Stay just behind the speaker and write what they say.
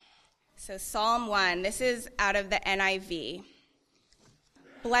So Psalm 1, this is out of the NIV.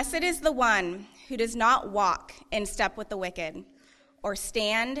 Blessed is the one who does not walk in step with the wicked, or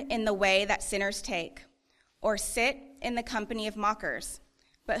stand in the way that sinners take, or sit in the company of mockers,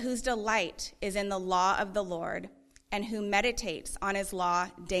 but whose delight is in the law of the Lord, and who meditates on his law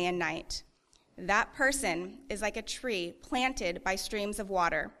day and night. That person is like a tree planted by streams of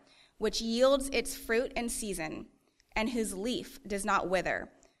water, which yields its fruit in season, and whose leaf does not wither.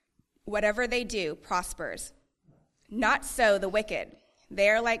 Whatever they do prospers. Not so the wicked. They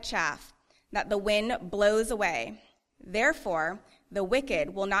are like chaff that the wind blows away. Therefore, the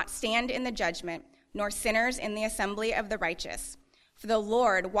wicked will not stand in the judgment, nor sinners in the assembly of the righteous. For the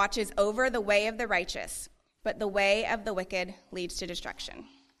Lord watches over the way of the righteous, but the way of the wicked leads to destruction.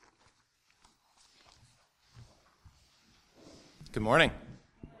 Good morning.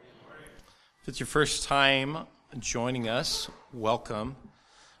 If it's your first time joining us, welcome.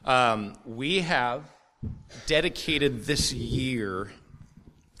 We have dedicated this year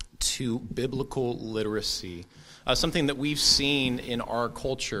to biblical literacy. Something that we've seen in our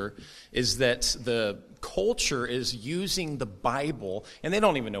culture is that the culture is using the Bible, and they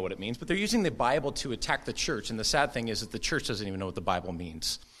don't even know what it means, but they're using the Bible to attack the church. And the sad thing is that the church doesn't even know what the Bible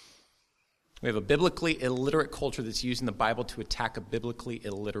means. We have a biblically illiterate culture that's using the Bible to attack a biblically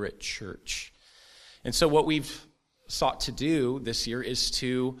illiterate church. And so what we've sought to do this year is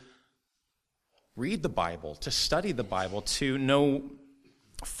to read the Bible, to study the Bible, to know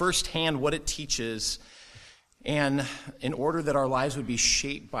firsthand what it teaches, and in order that our lives would be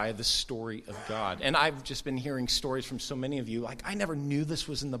shaped by the story of God. And I've just been hearing stories from so many of you, like, I never knew this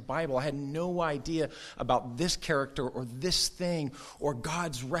was in the Bible. I had no idea about this character or this thing or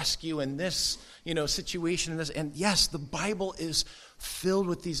God's rescue in this, situation. And yes, the Bible is filled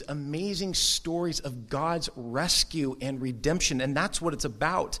with these amazing stories of God's rescue and redemption. And that's what it's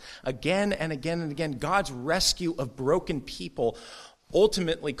about. Again and again and again, God's rescue of broken people,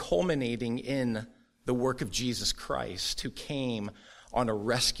 ultimately culminating in the work of Jesus Christ, who came on a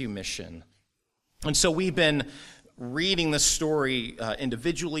rescue mission. And so we've been reading this story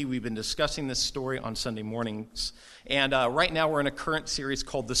individually. We've been discussing this story on Sunday mornings. And right now we're in a current series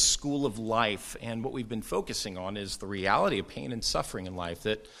called The School of Life. And what we've been focusing on is the reality of pain and suffering in life,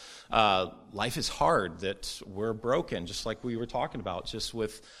 that life is hard, that we're broken, just like we were talking about, just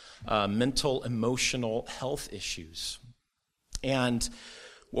with mental, emotional health issues. And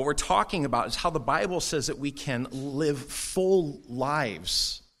what we're talking about is how the Bible says that we can live full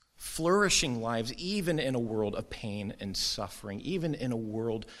lives, flourishing lives, even in a world of pain and suffering, even in a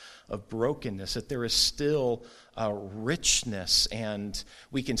world of brokenness, that there is still richness, and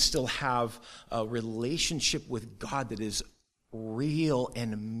we can still have a relationship with God that is real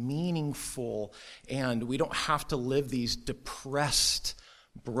and meaningful, and we don't have to live these depressed,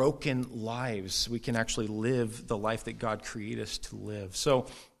 broken lives. We can actually live the life that God created us to live. So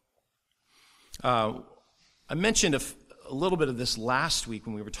I mentioned a little bit of this last week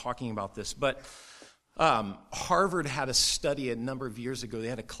when we were talking about this, but Harvard had a study a number of years ago. They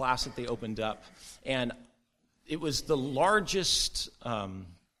had a class that they opened up, and it was the largest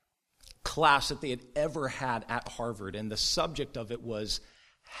class that they had ever had at Harvard, and the subject of it was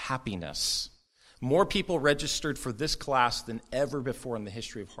happiness. More people registered for this class than ever before in the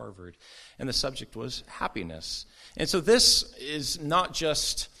history of Harvard. And the subject was happiness. And so this is not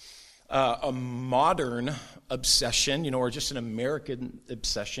just a modern obsession, or just an American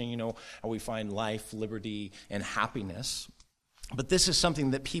obsession, how we find life, liberty, and happiness. But this is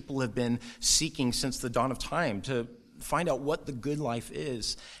something that people have been seeking since the dawn of time, to find out what the good life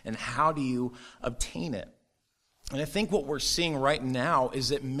is and how do you obtain it. And I think what we're seeing right now is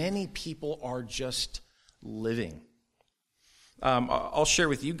that many people are just living. I'll share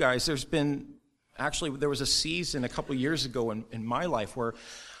with you guys, there was a season a couple years ago in my life where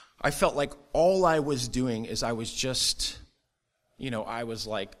I felt like all I was doing is I was just, I was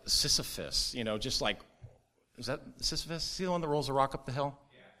like Sisyphus, just like, is that Sisyphus? Is he the one that rolls a rock up the hill?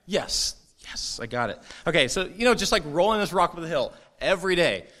 Yeah. Yes, I got it. Okay, so, just like rolling this rock up the hill every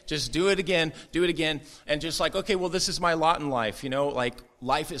day. Just do it again, and just like, okay, well, this is my lot in life, like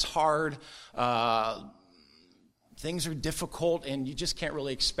life is hard, things are difficult, and you just can't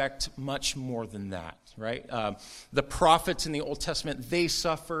really expect much more than that, right? The prophets in the Old Testament, they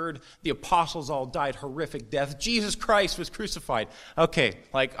suffered. The apostles all died horrific death. Jesus Christ was crucified. Okay,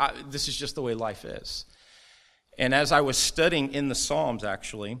 this is just the way life is. And as I was studying in the Psalms,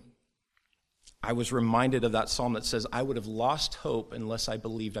 actually, I was reminded of that psalm that says, I would have lost hope unless I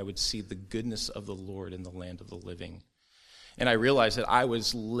believed I would see the goodness of the Lord in the land of the living. And I realized that I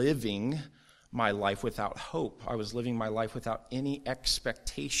was living my life without hope. I was living my life without any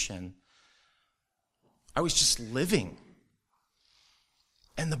expectation I was just living.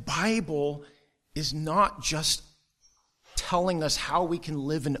 And the Bible is not just telling us how we can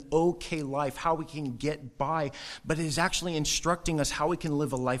live an okay life, how we can get by, but it is actually instructing us how we can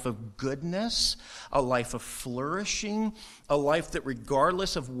live a life of goodness, a life of flourishing, a life that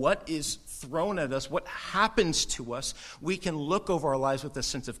regardless of what is thrown at us, what happens to us, we can look over our lives with a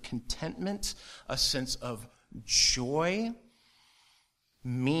sense of contentment, a sense of joy,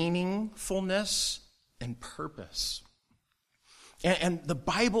 meaningfulness, and purpose. And the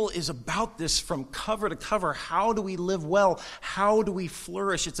Bible is about this from cover to cover. How do we live well? How do we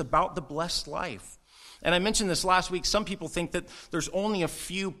flourish? It's about the blessed life. And I mentioned this last week. Some people think that there's only a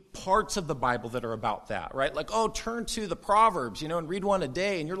few parts of the Bible that are about that, right? Like, oh, turn to the Proverbs, and read one a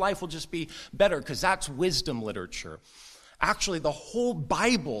day, and your life will just be better, because that's wisdom literature. Actually, the whole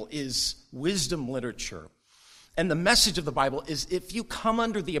Bible is wisdom literature. And the message of the Bible is, if you come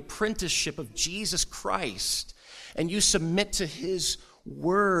under the apprenticeship of Jesus Christ, and you submit to his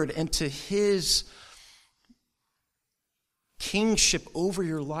word and to his kingship over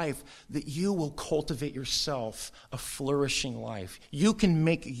your life, that you will cultivate yourself a flourishing life. You can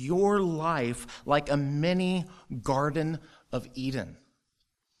make your life like a mini Garden of Eden.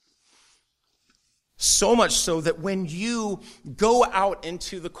 So much so that when you go out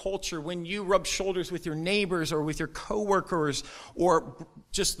into the culture, when you rub shoulders with your neighbors or with your coworkers, or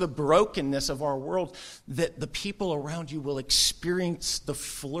just the brokenness of our world, that the people around you will experience the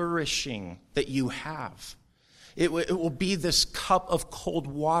flourishing that you have. It will be this cup of cold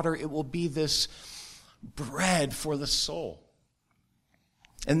water. It will be this bread for the soul.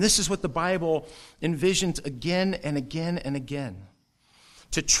 And this is what the Bible envisions again and again and again.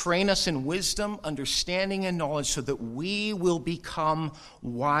 To train us in wisdom, understanding, and knowledge, so that we will become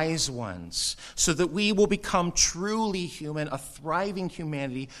wise ones, so that we will become truly human, a thriving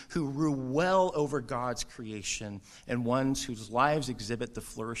humanity who rule well over God's creation, and ones whose lives exhibit the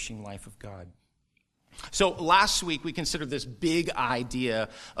flourishing life of God. So last week we considered this big idea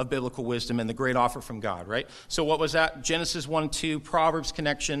of biblical wisdom and the great offer from God, right? So what was that? Genesis 1-2, Proverbs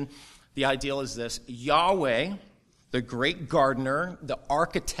connection. The ideal is this: Yahweh, the great gardener, the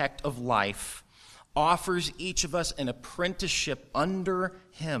architect of life, offers each of us an apprenticeship under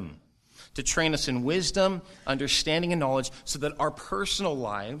him to train us in wisdom, understanding, and knowledge, so that our personal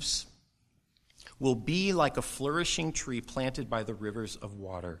lives will be like a flourishing tree planted by the rivers of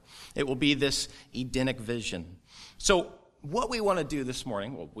water. It will be this Edenic vision. So what we want to do this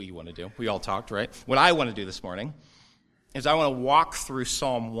morning, we all talked, right? What I want to do this morning is I want to walk through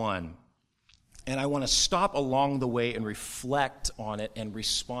Psalm 1. And I want to stop along the way and reflect on it and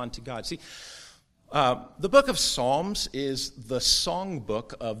respond to God. See, the book of Psalms is the song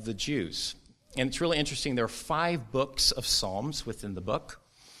book of the Jews. And it's really interesting. There are 5 books of Psalms within the book,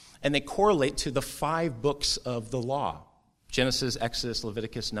 and they correlate to the 5 books of the law: Genesis, Exodus,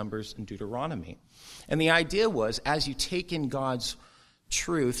 Leviticus, Numbers, and Deuteronomy. And the idea was, as you take in God's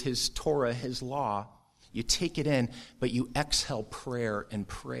truth, his Torah, his law, you take it in, but you exhale prayer and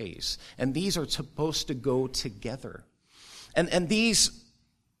praise. And these are supposed to go together. And these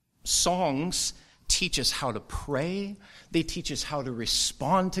songs teach us how to pray. They teach us how to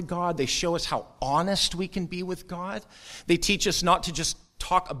respond to God. They show us how honest we can be with God. They teach us not to just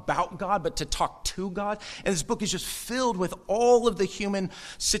talk about God, but to talk to God. And this book is just filled with all of the human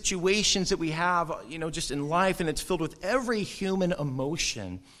situations that we have, just in life. And it's filled with every human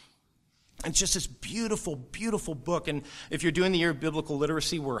emotion. It's just this beautiful, beautiful book. And if you're doing the year of biblical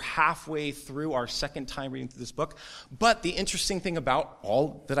literacy, we're halfway through our second time reading through this book. But the interesting thing about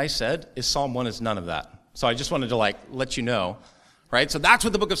all that I said is Psalm 1 is none of that. So I just wanted to let you know, right? So that's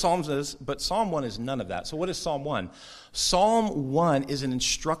what the book of Psalms is, but Psalm 1 is none of that. So what is Psalm 1? Psalm 1 is an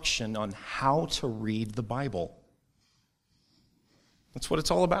instruction on how to read the Bible. That's what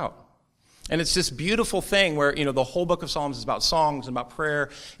it's all about. And it's this beautiful thing where, the whole book of Psalms is about songs and about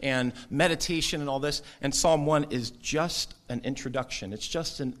prayer and meditation and all this. And Psalm 1 is just an introduction. It's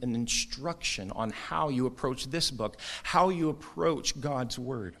just an instruction on how you approach this book, how you approach God's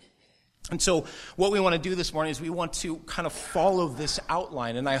word. And so what we want to do this morning is we want to kind of follow this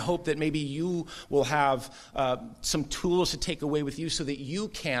outline. And I hope that maybe you will have some tools to take away with you so that you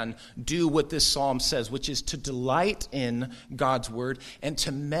can do what this psalm says, which is to delight in God's word and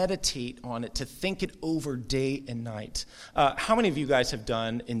to meditate on it, to think it over day and night. How many of you guys have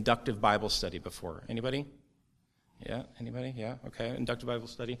done inductive Bible study before? Anybody? Yeah? Anybody? Yeah? Okay. Inductive Bible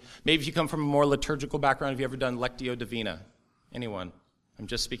study. Maybe if you come from a more liturgical background, have you ever done Lectio Divina? Anyone? I'm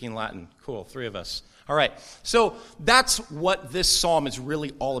just speaking Latin. Cool, 3 of us. All right, so that's what this psalm is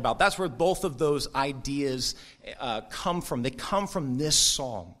really all about. That's where both of those ideas come from. They come from this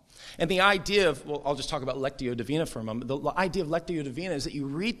psalm. And the idea of, well, I'll just talk about Lectio Divina for a moment. The idea of Lectio Divina is that you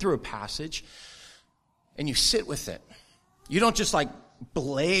read through a passage and you sit with it. You don't just like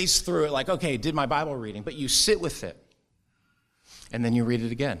blaze through it like, okay, did my Bible reading, but you sit with it. And then you read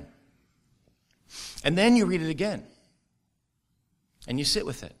it again. And then you read it again. And you sit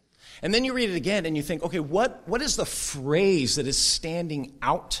with it. And then you read it again and you think, okay, what is the phrase that is standing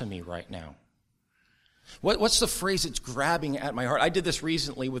out to me right now? What's the phrase that's grabbing at my heart? I did this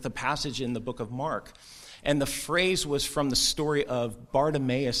recently with a passage in the book of Mark. And the phrase was from the story of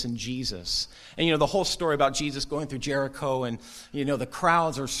Bartimaeus and Jesus. And, the whole story about Jesus going through Jericho and, the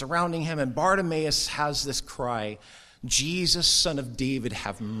crowds are surrounding him. And Bartimaeus has this cry, Jesus, Son of David,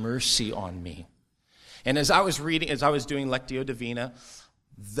 have mercy on me. And as I was doing Lectio Divina,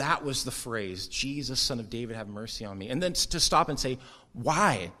 that was the phrase, Jesus, Son of David, have mercy on me. And then to stop and say,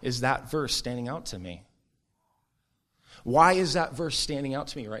 why is that verse standing out to me? Why is that verse standing out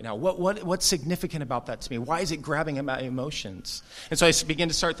to me right now? What's significant about that to me? Why is it grabbing at my emotions? And so I began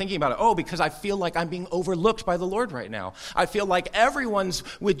to start thinking about it. Because I feel like I'm being overlooked by the Lord right now. I feel like everyone's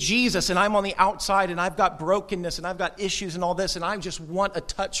with Jesus and I'm on the outside and I've got brokenness and I've got issues and all this and I just want a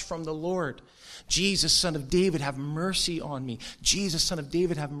touch from the Lord. Jesus, Son of David, have mercy on me. Jesus, Son of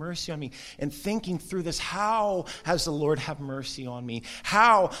David, have mercy on me. And thinking through this, how has the Lord have mercy on me?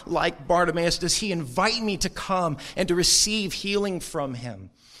 How, like Bartimaeus, does he invite me to come and to receive healing from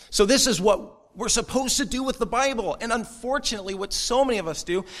him? So this is what we're supposed to do with the Bible. And unfortunately, what so many of us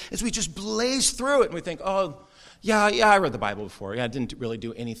do is we just blaze through it and we think, yeah, I read the Bible before. Yeah, it didn't really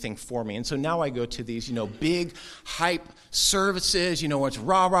do anything for me. And so now I go to these, big hype services, where it's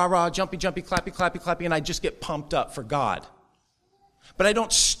rah, rah, rah, jumpy, jumpy, clappy, clappy, clappy, and I just get pumped up for God. But I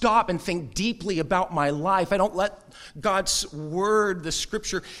don't stop and think deeply about my life. I don't let God's word, the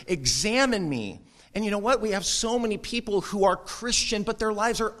scripture, examine me. And you know what? We have so many people who are Christian, but their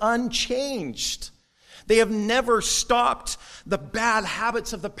lives are unchanged. They have never stopped the bad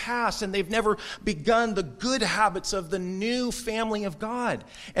habits of the past, and they've never begun the good habits of the new family of God.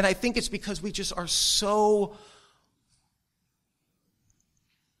 And I think it's because we just are so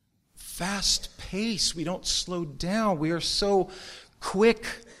fast-paced. We don't slow down. We are so quick.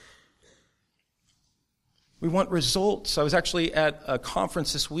 We want results. I was actually at a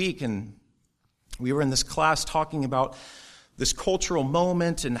conference this week, and we were in this class talking about this cultural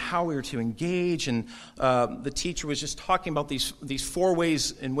moment and how we were to engage. And the teacher was just talking about these 4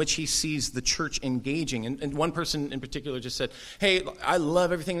 ways in which he sees the church engaging. And one person in particular just said, hey, I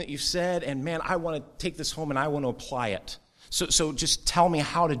love everything that you've said, and man, I want to take this home and I want to apply it. So just tell me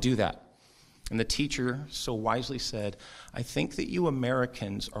how to do that. And the teacher so wisely said, I think that you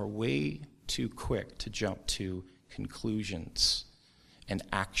Americans are way too quick to jump to conclusions and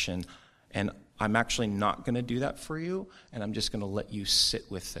action. And I'm actually not going to do that for you, and I'm just going to let you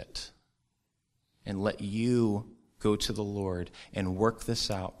sit with it and let you go to the Lord and work this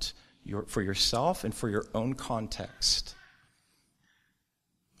out for yourself and for your own context.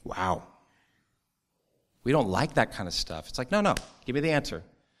 Wow. We don't like that kind of stuff. It's like, no, give me the answer.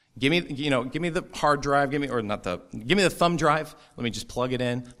 Give me the hard drive, give me the thumb drive. Let me just plug it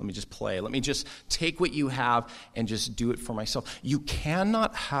in. Let me just play. Let me just take what you have and just do it for myself. You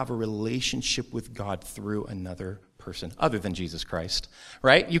cannot have a relationship with God through another person other than Jesus Christ,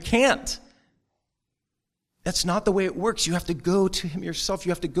 right? You can't. That's not the way it works. You have to go to him yourself.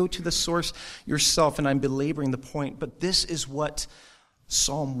 You have to go to the source yourself, and I'm belaboring the point, but this is what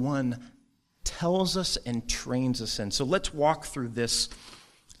Psalm 1 tells us and trains us in. So let's walk through this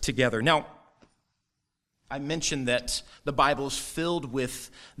together. Now, I mentioned that the Bible is filled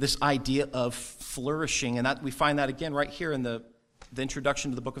with this idea of flourishing, and that we find that again right here in the introduction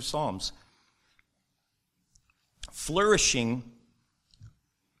to the book of Psalms. Flourishing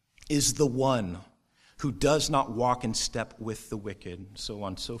is the one who does not walk in step with the wicked, so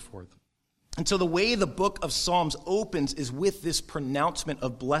on and so forth. And so the way the book of Psalms opens is with this pronouncement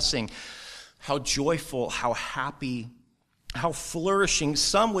of blessing. How joyful, how happy, how flourishing.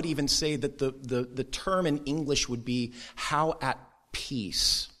 Some would even say that the term in English would be how at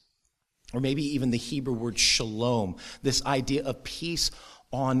peace. Or maybe even the Hebrew word shalom. This idea of peace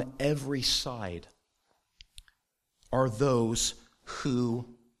on every side are those who,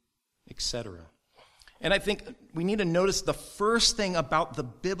 etc. And I think we need to notice the first thing about the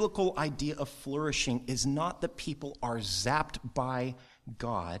biblical idea of flourishing is not that people are zapped by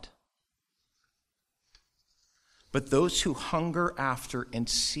God, but those who hunger after and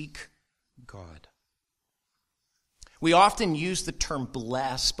seek God. We often use the term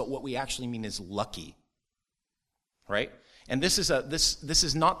blessed, but what we actually mean is lucky, right? And this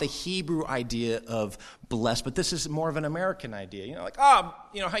is not the Hebrew idea of blessed, but this is more of an American idea. Like, how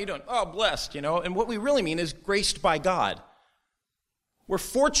you doing? Oh, blessed, And what we really mean is graced by God. We're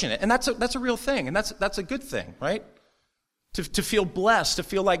fortunate, and that's a real thing, and that's a good thing, right? To feel blessed, to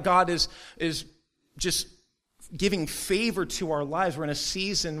feel like God is just giving favor to our lives. We're in a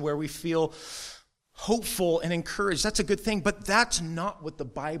season where we feel hopeful and encouraged. That's a good thing, but that's not what the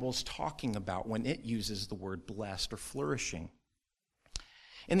Bible's talking about when it uses the word blessed or flourishing.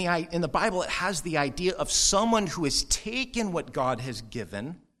 In the Bible, it has the idea of someone who has taken what God has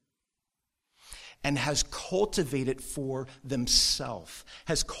given and has cultivated for themselves,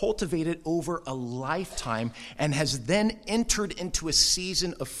 has cultivated over a lifetime, and has then entered into a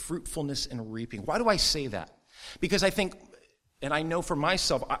season of fruitfulness and reaping. Why do I say that? Because I think, and I know for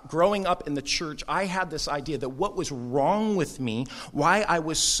myself, growing up in the church, I had this idea that what was wrong with me, why I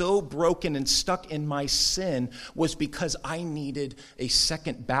was so broken and stuck in my sin, was because I needed a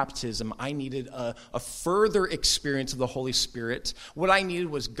second baptism. I needed a further experience of the Holy Spirit. What I needed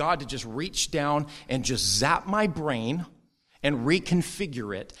was God to just reach down and just zap my brain and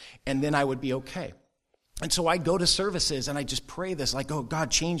reconfigure it, and then I would be okay. And so I'd go to services and I just pray this, like, oh,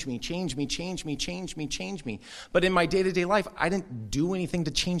 God, change me, change me, change me, change me, change me. But in my day-to-day life, I didn't do anything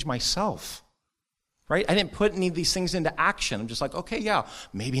to change myself, right? I didn't put any of these things into action. I'm just like, okay, yeah,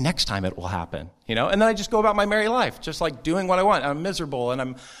 maybe next time it will happen, And then I just go about my merry life, just like doing what I want. I'm miserable and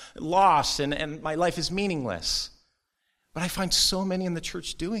I'm lost and my life is meaningless. But I find so many in the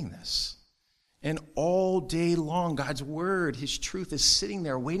church doing this. And all day long, God's word, his truth is sitting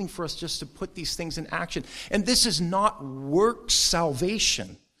there waiting for us just to put these things in action. And this is not work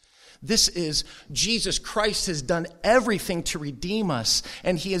salvation. This is Jesus Christ has done everything to redeem us,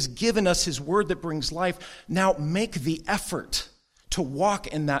 and he has given us his word that brings life. Now make the effort to walk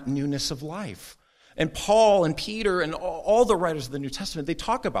in that newness of life. And Paul and Peter and all the writers of the New Testament, they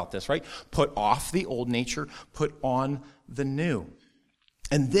talk about this, right? Put off the old nature, put on the new.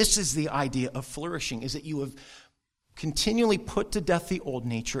 And this is the idea of flourishing, is that you have continually put to death the old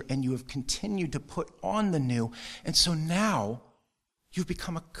nature and you have continued to put on the new. And so now you've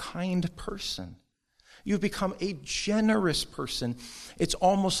become a kind person. You've become a generous person. It's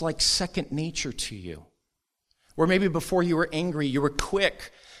almost like second nature to you. Where maybe before you were angry, you were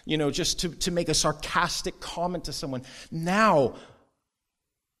quick, just to make a sarcastic comment to someone. Now,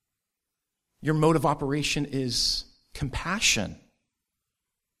 your mode of operation is compassion.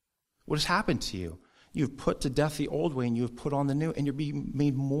 What has happened to you? You've put to death the old way and you have put on the new, and you're being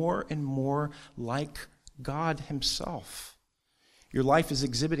made more and more like God himself. Your life is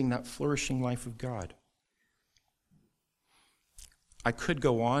exhibiting that flourishing life of God. I could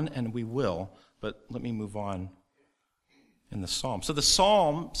go on, and we will, but let me move on in the Psalms. So the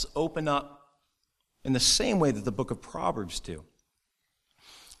Psalms open up in the same way that the book of Proverbs do.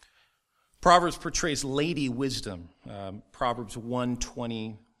 Proverbs portrays lady wisdom. Proverbs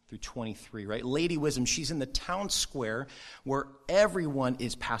 1:20 through 23, right? Lady wisdom, she's in the town square where everyone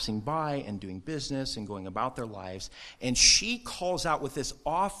is passing by and doing business and going about their lives. And she calls out with this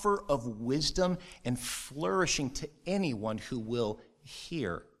offer of wisdom and flourishing to anyone who will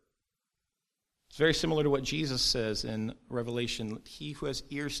hear. It's very similar to what Jesus says in Revelation. He who has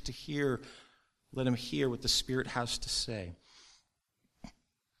ears to hear, let him hear what the Spirit has to say.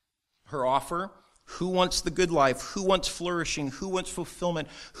 Her offer: who wants the good life? Who wants flourishing? Who wants fulfillment?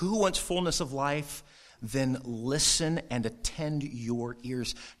 Who wants fullness of life? Then listen and attend your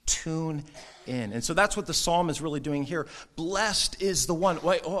ears. Tune in. And so that's what the psalm is really doing here. Blessed is the one.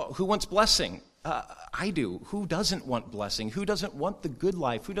 Wait, who wants blessing? I do. Who doesn't want blessing? Who doesn't want the good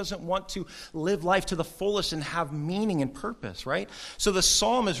life? Who doesn't want to live life to the fullest and have meaning and purpose, right? So the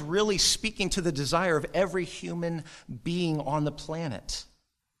psalm is really speaking to the desire of every human being on the planet.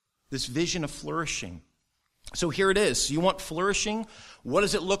 This vision of flourishing. So here it is. You want flourishing? What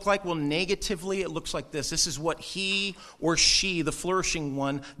does it look like? Well, negatively, it looks like this. This is what he or she, the flourishing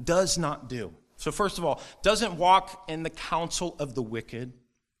one, does not do. So first of all, doesn't walk in the counsel of the wicked,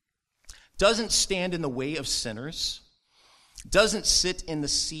 doesn't stand in the way of sinners, doesn't sit in the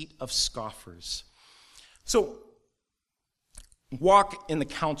seat of scoffers. So walk in the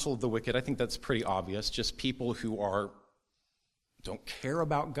counsel of the wicked, I think that's pretty obvious. Just people who don't care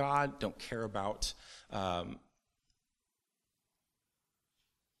about God, don't care about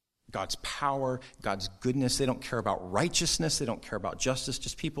God's power, God's goodness. They don't care about righteousness. They don't care about justice.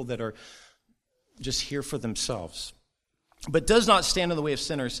 Just people that are just here for themselves. But does not stand in the way of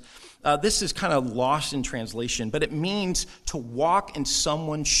sinners. This is kind of lost in translation, but it means to walk in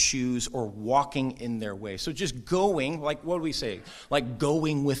someone's shoes or walking in their way. So just going, like what do we say? Like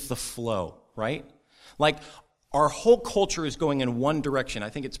going with the flow, right? Like Our whole culture is going in one direction. I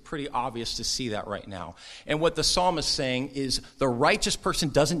think it's pretty obvious to see that right now. And what the psalm is saying is the righteous person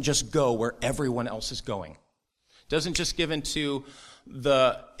doesn't just go where everyone else is going. Doesn't just give into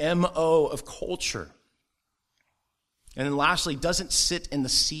the MO of culture. And then lastly, doesn't sit in the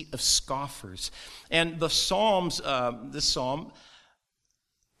seat of scoffers. And the Psalms, this psalm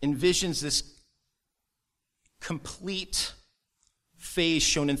envisions this complete phase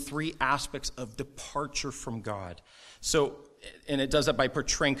shown in three aspects of departure from God. So, and it does that by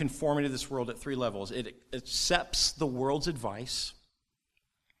portraying conformity to this world at three levels. It accepts the world's advice,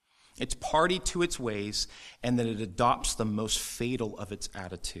 it's party to its ways, and then it adopts the most fatal of its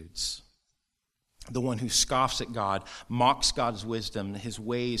attitudes. The one who scoffs at God, mocks God's wisdom, his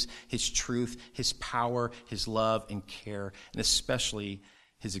ways, his truth, his power, his love and care, and especially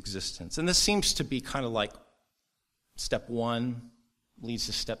his existence. And this seems to be kind of like step one leads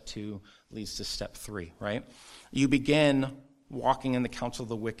to step two, leads to step three, right? You begin walking in the counsel of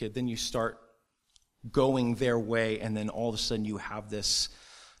the wicked, then you start going their way, and then all of a sudden you have this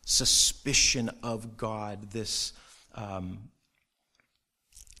suspicion of God, this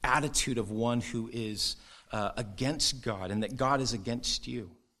attitude of one who is against God, and that God is against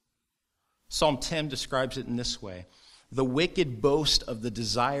you. Psalm 10 describes it in this way: the wicked boast of the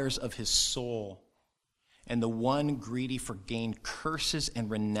desires of his soul, and the one greedy for gain curses and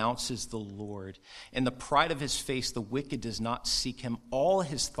renounces the Lord. In the pride of his face, the wicked does not seek him. All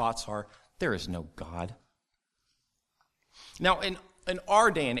his thoughts are, there is no God. Now, in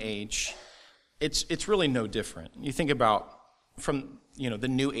our day and age, it's really no different. You think about from, the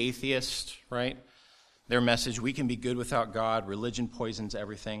new atheist, right? Their message, we can be good without God, religion poisons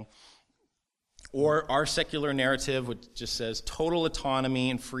everything. Or our secular narrative, which just says total autonomy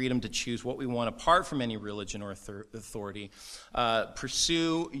and freedom to choose what we want apart from any religion or authority.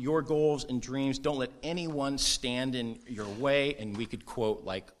 Pursue your goals and dreams. Don't let anyone stand in your way. And we could quote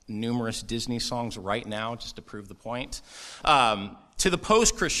like numerous Disney songs right now just to prove the point. To the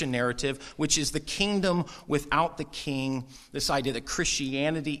post-Christian narrative, which is the kingdom without the king. This idea that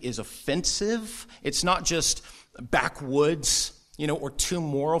Christianity is offensive. It's not just backwoods, or too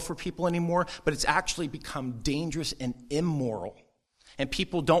moral for people anymore, but it's actually become dangerous and immoral. And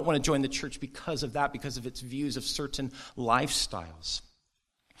people don't want to join the church because of that, because of its views of certain lifestyles.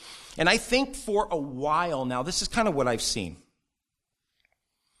 And I think for a while now, this is kind of what I've seen.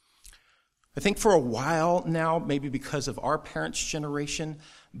 I think for a while now, maybe because of our parents' generation,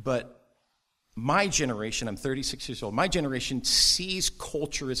 but my generation, I'm 36 years old, my generation sees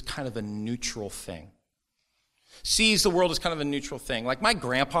culture as kind of a neutral thing. Sees the world as kind of a neutral thing. Like my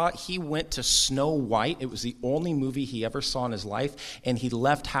grandpa, he went to Snow White. It was the only movie he ever saw in his life, and he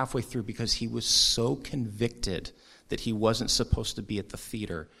left halfway through because he was so convicted that he wasn't supposed to be at the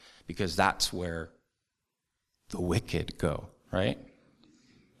theater because that's where the wicked go, right?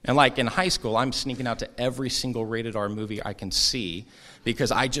 And like in high school, I'm sneaking out to every single rated R movie I can see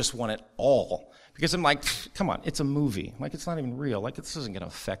because I just want it all. Because I'm like, come on, it's a movie. Like, it's not even real. Like, this isn't going to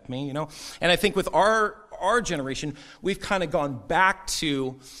affect me, And I think with our generation, we've kind of gone back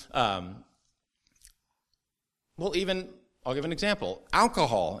to, I'll give an example.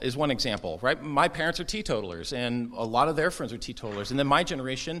 Alcohol is one example, right? My parents are teetotalers, and a lot of their friends are teetotalers. And then my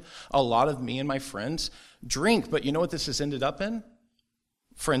generation, a lot of me and my friends drink. But you know what this has ended up in?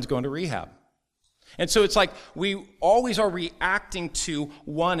 Friends going to rehab. And so it's like we always are reacting to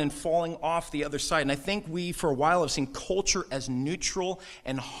one and falling off the other side. And I think we, for a while, have seen culture as neutral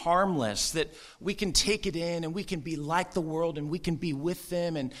and harmless, that we can take it in and we can be like the world and we can be with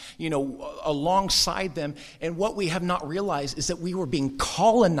them and, alongside them. And what we have not realized is that we were being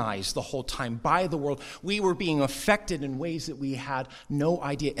colonized the whole time by the world. We were being affected in ways that we had no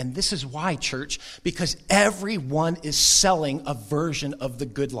idea. And this is why, church, because everyone is selling a version of the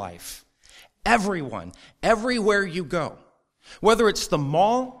good life. Everyone, everywhere you go, whether it's the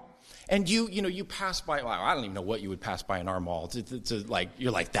mall, and you pass by, well, I don't even know what you would pass by in our mall.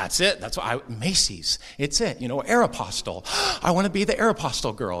 You're like, that's it. That's Macy's. It's it. Aeropostale. I want to be the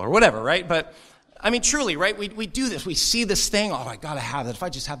Aeropostale girl or whatever, right? But I mean, truly, right? We do this. We see this thing. Oh, I got to have that. If I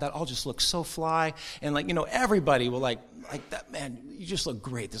just have that, I'll just look so fly. And everybody will like that, man, you just look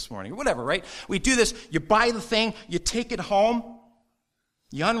great this morning or whatever, right? We do this. You buy the thing, you take it home,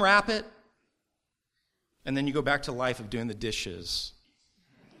 you unwrap it, and then you go back to life of doing the dishes,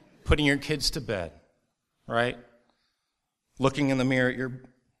 putting your kids to bed, right? Looking in the mirror at your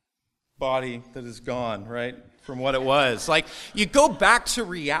body that is gone, right, from what it was. Like, you go back to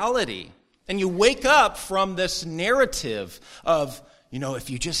reality, and you wake up from this narrative of, if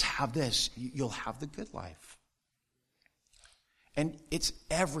you just have this, you'll have the good life. And it's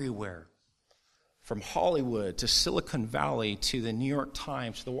everywhere. from Hollywood to Silicon Valley to the New York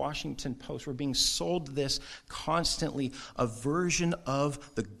Times to the Washington Post. We're being sold this constantly, a version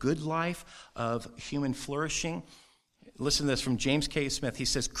of the good life, of human flourishing. Listen to this from James K. Smith. He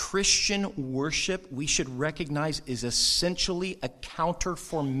says, Christian worship, we should recognize, is essentially a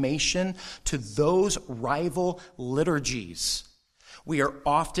counterformation to those rival liturgies we are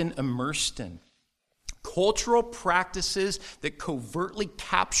often immersed in. Cultural practices that covertly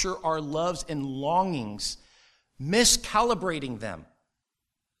capture our loves and longings, miscalibrating them,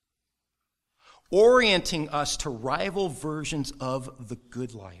 orienting us to rival versions of the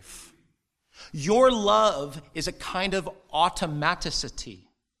good life. Your love is a kind of automaticity.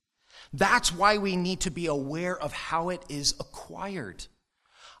 That's why we need to be aware of how it is acquired.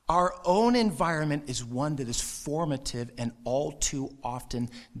 Our own environment is one that is formative and all too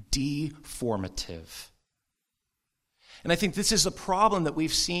often deformative. And I think this is a problem that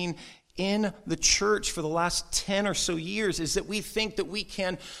we've seen in the church for the last 10 or so years, is that we think that we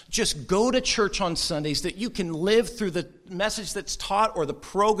can just go to church on Sundays, that you can live through the message that's taught or the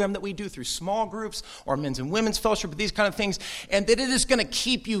program that we do through small groups or men's and women's fellowship, these kind of things, and that it is going to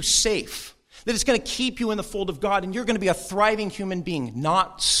keep you safe, that it's going to keep you in the fold of God, and you're going to be a thriving human being.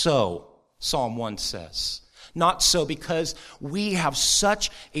 Not so, Psalm 1 says. Not so, because we have such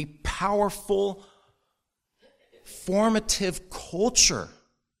a powerful formative culture.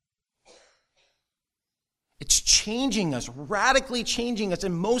 It's changing us, radically changing us,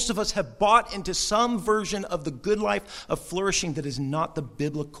 and most of us have bought into some version of the good life of flourishing that is not the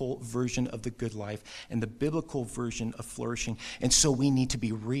biblical version of the good life and the biblical version of flourishing. And so we need to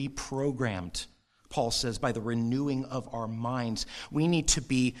be reprogrammed, Paul says, by the renewing of our minds. We need to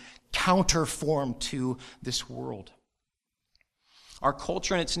be counterformed to this world. Our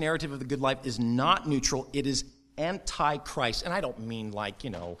culture and its narrative of the good life is not neutral. It is anti-Christ. And I don't mean like,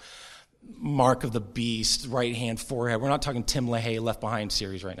 mark of the beast, right hand, forehead. We're not talking Tim LaHaye Left Behind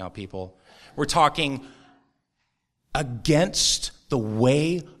series right now, people. We're talking against the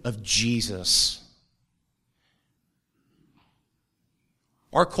way of Jesus.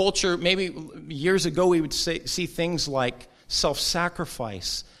 Our culture, maybe years ago, we would see things like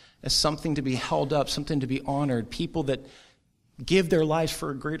self-sacrifice as something to be held up, something to be honored, people that give their lives for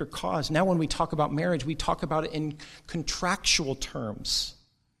a greater cause. Now when we talk about marriage, we talk about it in contractual terms.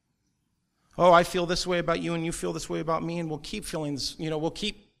 Oh, I feel this way about you and you feel this way about me, and we'll keep feeling this,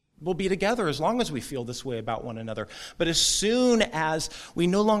 we'll be together as long as we feel this way about one another. But as soon as we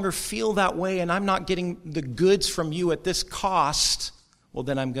no longer feel that way and I'm not getting the goods from you at this cost, well,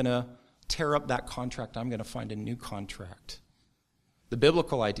 then I'm going to tear up that contract. I'm going to find a new contract. The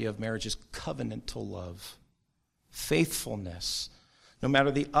biblical idea of marriage is covenantal love, faithfulness, no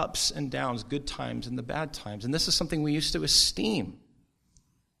matter the ups and downs, good times and the bad times. And this is something we used to esteem.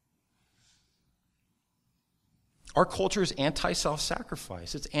 Our culture is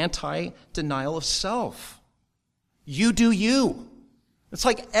anti-self-sacrifice. It's anti-denial of self. You do you. It's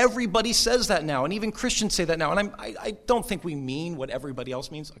like everybody says that now, and even Christians say that now. And I don't think we mean what everybody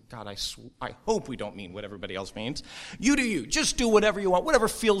else means. God, I hope we don't mean what everybody else means. You do you. Just do whatever you want, whatever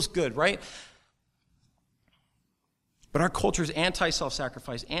feels good, right? But our culture is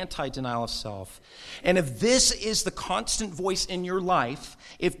anti-self-sacrifice, anti-denial of self. And if this is the constant voice in your life,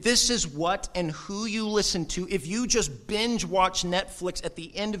 if this is what and who you listen to, if you just binge watch Netflix at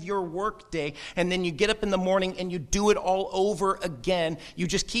the end of your workday, and then you get up in the morning and you do it all over again, you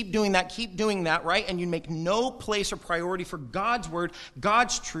just keep doing that, right? And you make no place or priority for God's word,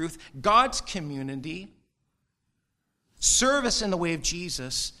 God's truth, God's community, service in the way of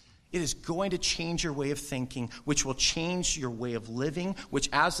Jesus, it is going to change your way of thinking, which will change your way of living, which,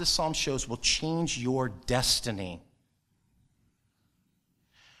 as this psalm shows, will change your destiny.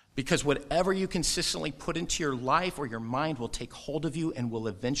 Because whatever you consistently put into your life or your mind will take hold of you and will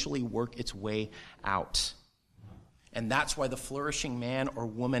eventually work its way out. And that's why the flourishing man or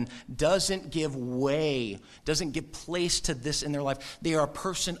woman doesn't give way, doesn't give place to this in their life. They are a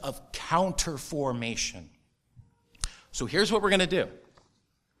person of counterformation. So here's what we're going to do.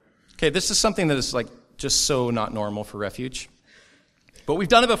 Okay, this is something that is like just so not normal for Refuge. But we've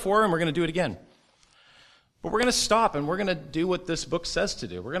done it before and we're going to do it again. But we're going to stop and we're going to do what this book says to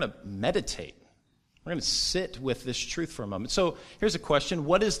do. We're going to meditate. We're going to sit with this truth for a moment. So here's a question.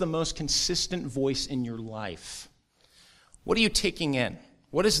 What is the most consistent voice in your life? What are you taking in?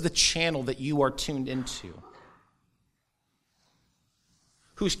 What is the channel that you are tuned into?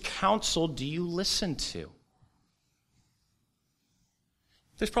 Whose counsel do you listen to?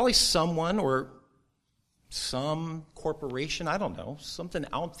 There's probably someone or some corporation, I don't know, something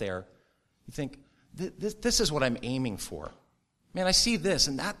out there. You think, this is what I'm aiming for. Man, I see this,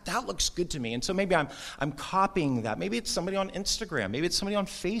 and that looks good to me. And so maybe I'm copying that. Maybe it's somebody on Instagram. Maybe it's somebody on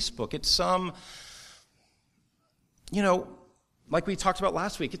Facebook. It's some, like we talked about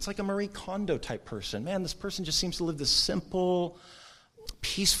last week, it's like a Marie Kondo type person. Man, this person just seems to live this simple,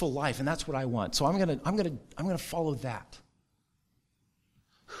 peaceful life, and that's what I want. So I'm gonna follow that.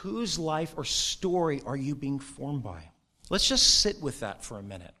 Whose life or story are you being formed by? Let's just sit with that for a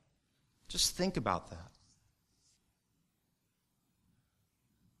minute. Just think about that.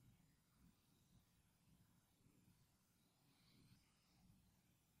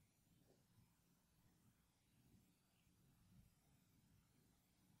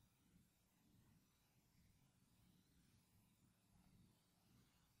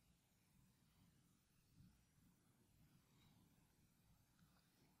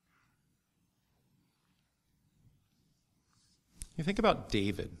 You think about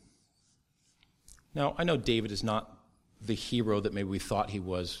David. Now, I know David is not the hero that maybe we thought he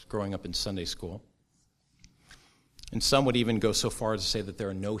was growing up in Sunday school. And some would even go so far as to say that there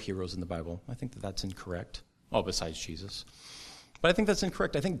are no heroes in the Bible. I think that that's incorrect. Well, besides Jesus. But I think that's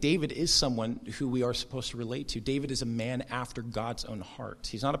incorrect. I think David is someone who we are supposed to relate to. David is a man after God's own heart.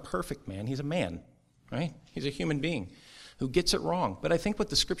 He's not a perfect man. He's a man, right? He's a human being who gets it wrong. But I think what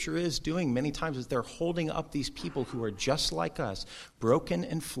the scripture is doing many times is they're holding up these people who are just like us, broken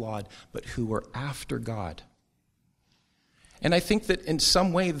and flawed, but who are after God. And I think that in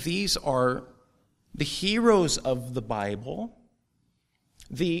some way these are the heroes of the Bible,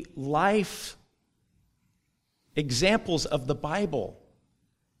 the life examples of the Bible.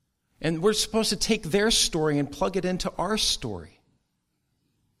 And we're supposed to take their story and plug it into our story.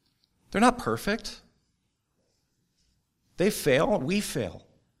 They're not perfect. They fail, we fail.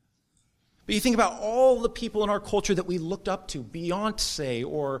 But you think about all the people in our culture that we looked up to, Beyonce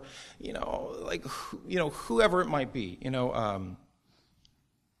or, whoever it might be,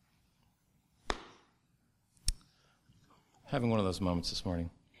 having one of those moments this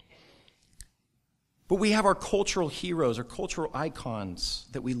morning. But we have our cultural heroes, our cultural icons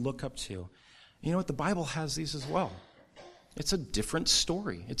that we look up to. You know what? The Bible has these as well. It's a different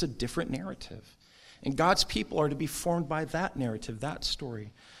story. It's a different narrative. And God's people are to be formed by that narrative, that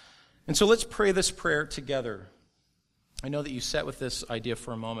story. And so let's pray this prayer together. I know that you sat with this idea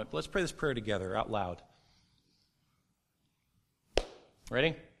for a moment, but let's pray this prayer together out loud.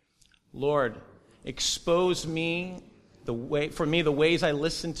 Ready? Lord, expose me the ways I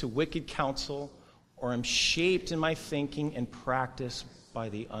listen to wicked counsel or am shaped in my thinking and practice by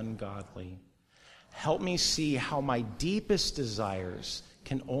the ungodly. Help me see how my deepest desires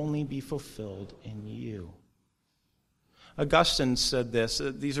can only be fulfilled in you. Augustine said this.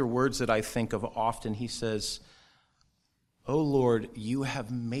 These are words that I think of often. He says, "O Lord, you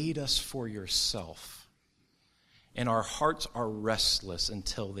have made us for yourself, and our hearts are restless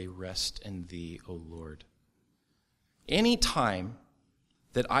until they rest in thee, O Lord." Any time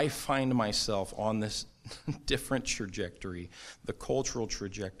that I find myself on this different trajectory, the cultural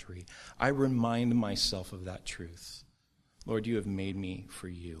trajectory, I remind myself of that truth. Lord, you have made me for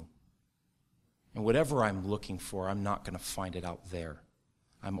you. And whatever I'm looking for, I'm not going to find it out there.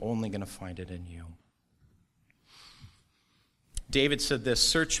 I'm only going to find it in you. David said this,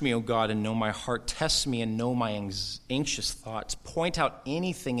 "Search me, O God, and know my heart. Test me and know my anxious thoughts. Point out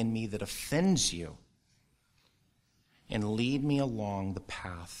anything in me that offends you, and lead me along the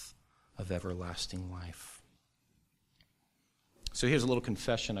path of everlasting life." So here's a little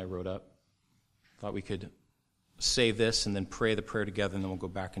confession I wrote up. Thought we could say this and then pray the prayer together, and then we'll go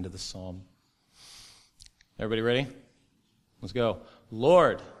back into the psalm. Everybody ready? Let's go.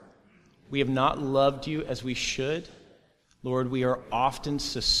 Lord, we have not loved you as we should. Lord, we are often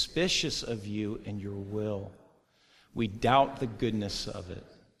suspicious of you and your will. We doubt the goodness of it.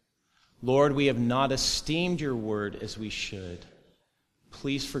 Lord, we have not esteemed your word as we should.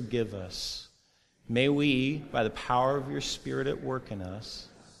 Please forgive us. May we, by the power of your Spirit at work in us,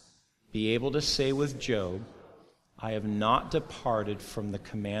 be able to say with Job, "I have not departed from the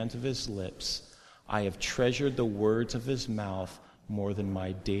commands of his lips. I have treasured the words of his mouth more than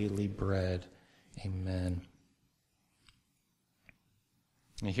my daily bread." Amen.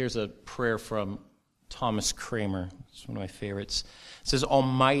 And here's a prayer from Thomas Kramer. It's one of my favorites. It says,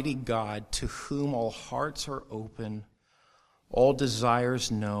 "Almighty God, to whom all hearts are open, all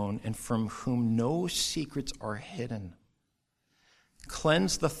desires known, and from whom no secrets are hidden,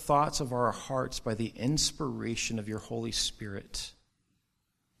 cleanse the thoughts of our hearts by the inspiration of your Holy Spirit,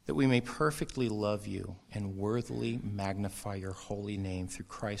 that we may perfectly love you and worthily magnify your holy name through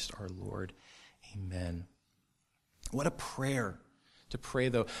Christ our Lord. Amen." What a prayer to pray,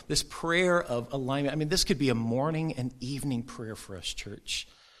 though, this prayer of alignment. I mean, this could be a morning and evening prayer for us, church.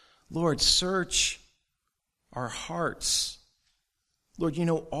 Lord, search our hearts. Lord, you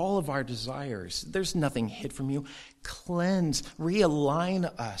know all of our desires. There's nothing hid from you. Cleanse, realign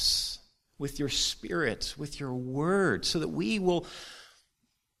us with your Spirit, with your word, so that we will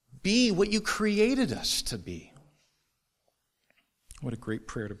be what you created us to be. What a great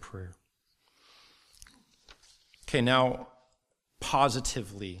prayer to pray. Okay, now,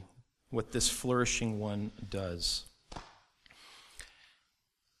 positively, what this flourishing one does.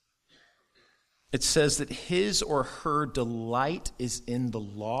 It says that his or her delight is in the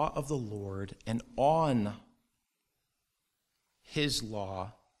law of the Lord, and on his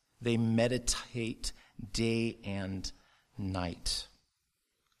law they meditate day and night.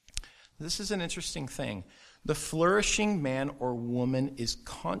 This is an interesting thing. The flourishing man or woman is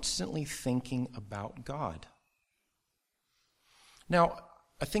constantly thinking about God. Now,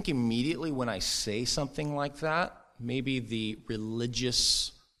 I think immediately when I say something like that, maybe the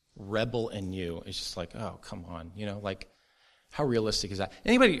religious rebel in you is just like, oh, come on, like, how realistic is that?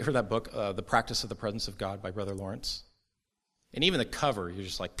 Anybody heard that book, The Practice of the Presence of God by Brother Lawrence? And even the cover, you're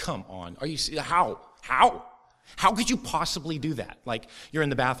just like, come on, how could you possibly do that? Like, you're in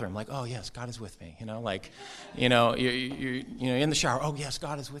the bathroom, like, oh yes, God is with me, you're in the shower, oh yes,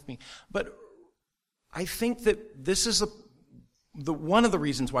 God is with me. But I think that this is one of the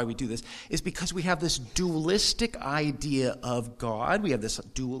reasons why we do this is because we have this dualistic idea of God. We have this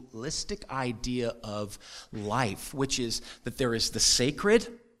dualistic idea of life, which is that there is the sacred,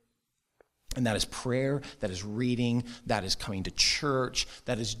 and that is prayer, that is reading, that is coming to church,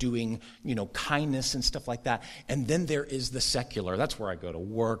 that is doing, kindness and stuff like that. And then there is the secular. That's where I go to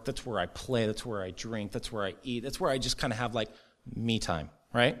work. That's where I play. That's where I drink. That's where I eat. That's where I just kind of have like me time,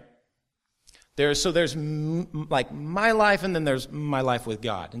 right? There's like my life, and then there's my life with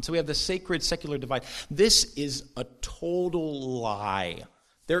God. And so we have the sacred, secular divide. This is a total lie.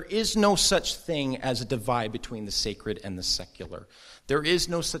 There is no such thing as a divide between the sacred and the secular. There is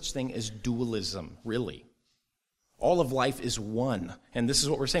no such thing as dualism, really. All of life is one. And this is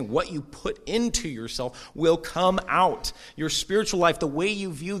what we're saying. What you put into yourself will come out. Your spiritual life, the way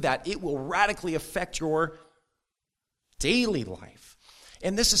you view that, it will radically affect your daily life.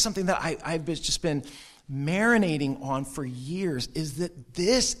 And this is something that I've just been marinating on for years, is that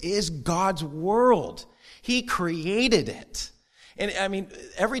this is God's world. He created it. And I mean,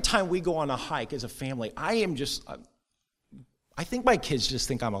 every time we go on a hike as a family, I think my kids just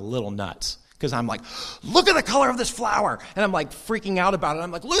think I'm a little nuts. Because I'm like, look at the color of this flower. And I'm like freaking out about it.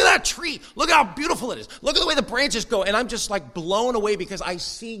 I'm like, look at that tree. Look how beautiful it is. Look at the way the branches go. And I'm just like blown away because I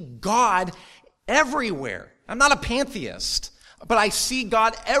see God everywhere. I'm not a pantheist, but I see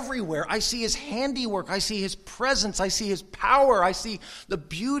God everywhere. I see his handiwork. I see his presence. I see his power. I see the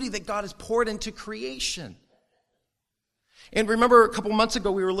beauty that God has poured into creation. And remember a couple months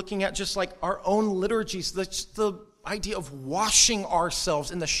ago, we were looking at just like our own liturgies, the idea of washing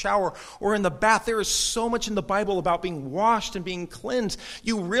ourselves in the shower or in the bath. There is so much in the Bible about being washed and being cleansed.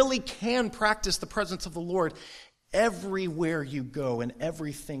 You really can practice the presence of the Lord everywhere you go and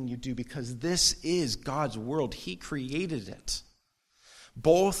everything you do, because this is God's world. He created it.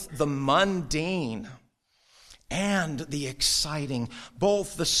 Both the mundane and the exciting,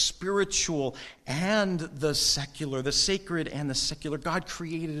 both the spiritual and the secular, the sacred and the secular. God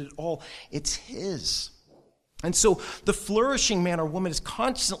created it all. It's his. And so the flourishing man or woman is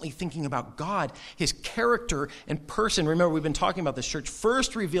constantly thinking about God, his character and person. Remember, we've been talking about this, church.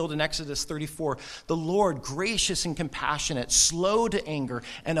 First revealed in Exodus 34, the Lord, gracious and compassionate, slow to anger,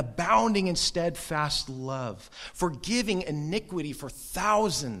 and abounding in steadfast love, forgiving iniquity for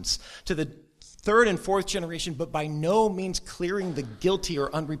thousands to the third and fourth generation, but by no means clearing the guilty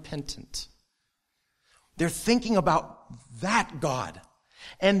or unrepentant. They're thinking about that God.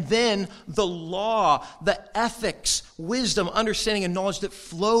 And then the law, the ethics, wisdom, understanding, and knowledge that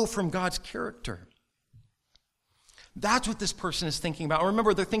flow from God's character. That's what this person is thinking about.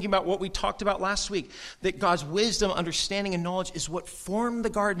 Remember, they're thinking about what we talked about last week, that God's wisdom, understanding, and knowledge is what formed the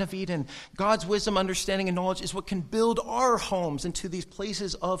Garden of Eden. God's wisdom, understanding, and knowledge is what can build our homes into these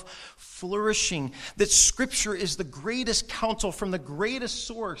places of flourishing. That Scripture is the greatest counsel from the greatest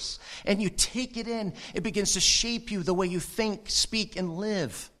source, and you take it in, it begins to shape you the way you think, speak, and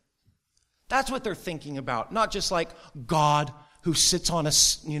live. That's what they're thinking about, not just like God who sits on a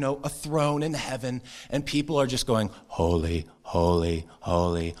throne in heaven, and people are just going, holy, holy,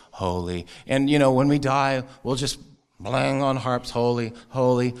 holy, holy. And, when we die, we'll just blang on harps, holy,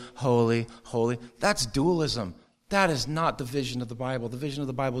 holy, holy, holy. That's dualism. That is not the vision of the Bible. The vision of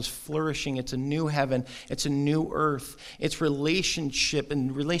the Bible is flourishing. It's a new heaven. It's a new earth. It's relationship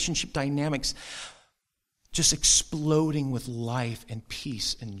and relationship dynamics just exploding with life and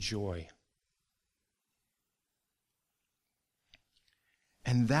peace and joy.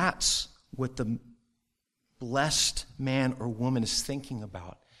 And that's what the blessed man or woman is thinking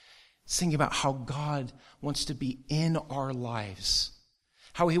about. It's thinking about how God wants to be in our lives,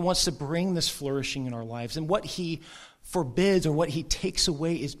 how he wants to bring this flourishing in our lives. And what he forbids or what he takes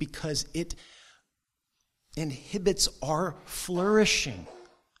away is because it inhibits our flourishing.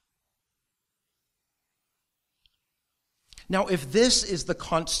 Now, if this is the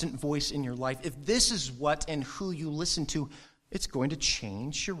constant voice in your life, if this is what and who you listen to, it's going to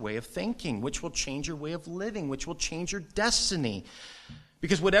change your way of thinking, which will change your way of living, which will change your destiny.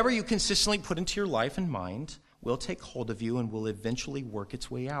 Because whatever you consistently put into your life and mind will take hold of you and will eventually work its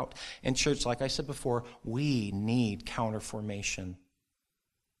way out. And church, like I said before, we need counterformation.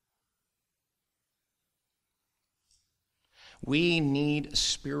 We need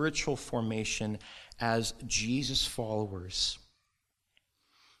spiritual formation as Jesus followers.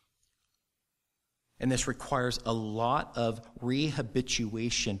 And this requires a lot of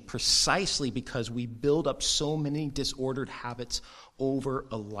rehabituation precisely because we build up so many disordered habits over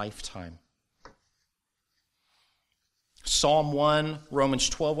a lifetime. Psalm 1, Romans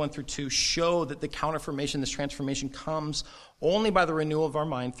 12, 1 through 2 show that the counterformation, this transformation, comes only by the renewal of our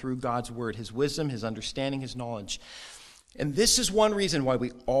mind through God's word, his wisdom, his understanding, his knowledge. And this is one reason why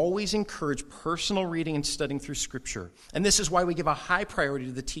we always encourage personal reading and studying through Scripture. And this is why we give a high priority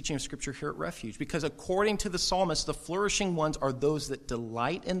to the teaching of Scripture here at Refuge. Because according to the psalmist, the flourishing ones are those that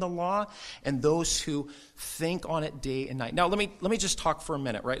delight in the law and those who think on it day and night. Now, let me just talk for a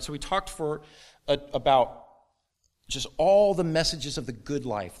minute, right? So we talked about just all the messages of the good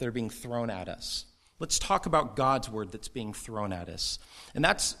life that are being thrown at us. Let's talk about God's word that's being thrown at us. And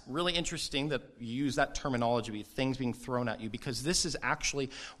that's really interesting that you use that terminology, things being thrown at you, because this is actually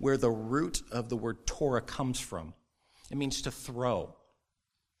where the root of the word Torah comes from. It means to throw.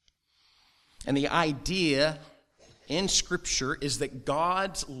 And the idea in Scripture is that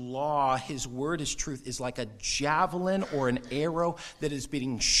God's law, his word, his truth, is like a javelin or an arrow that is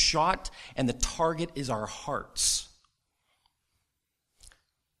being shot, and the target is our hearts.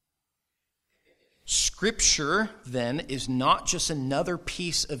 Scripture, then, is not just another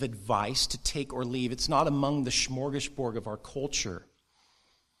piece of advice to take or leave. It's not among the smorgasbord of our culture.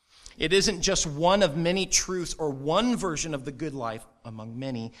 It isn't just one of many truths or one version of the good life among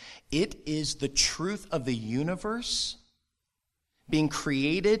many. It is the truth of the universe being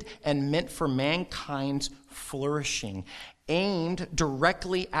created and meant for mankind's flourishing, aimed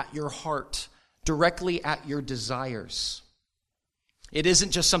directly at your heart, directly at your desires. It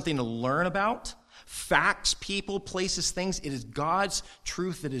isn't just something to learn about. Facts, people, places, things. It is God's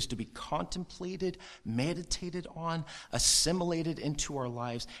truth that is to be contemplated, meditated on, assimilated into our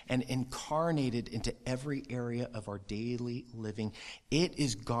lives, and incarnated into every area of our daily living. It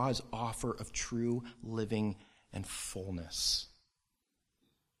is God's offer of true living and fullness.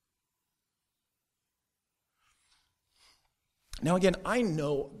 Now again, I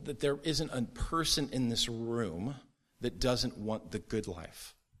know that there isn't a person in this room that doesn't want the good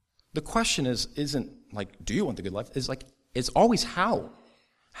life. The question isn't like, do you want the good life? It's always how.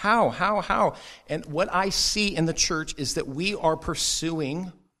 How? And what I see in the church is that we are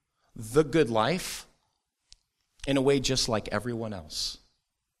pursuing the good life in a way just like everyone else.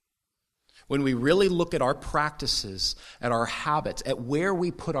 When we really look at our practices, at our habits, at where we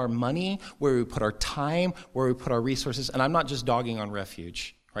put our money, where we put our time, where we put our resources, and I'm not just dogging on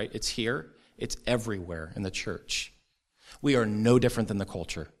Refuge, right? It's here, it's everywhere in the church. We are no different than the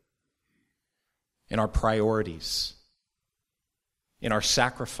culture. In our priorities, in our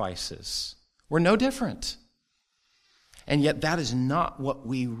sacrifices. We're no different. And yet that is not what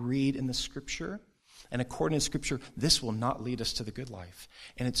we read in the Scripture. And according to Scripture, this will not lead us to the good life.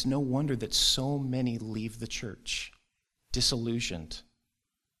 And it's no wonder that so many leave the church disillusioned.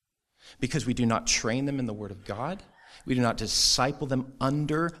 Because we do not train them in the Word of God. We do not disciple them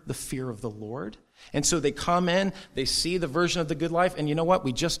under the fear of the Lord. And so they come in, they see the version of the good life, and you know what?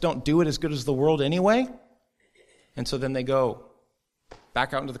 We just don't do it as good as the world anyway. And so then they go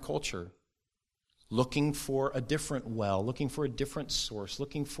back out into the culture, looking for a different well, looking for a different source,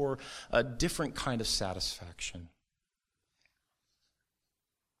 looking for a different kind of satisfaction.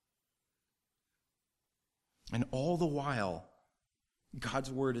 And all the while, God's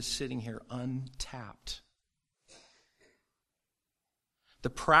word is sitting here untapped. The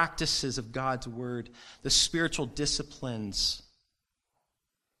practices of God's word, the spiritual disciplines,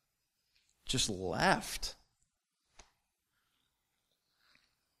 just left.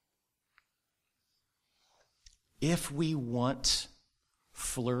 if we want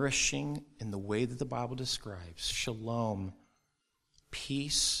flourishing in the way that the Bible describes, shalom,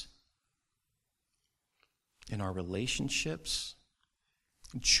 peace in our relationships,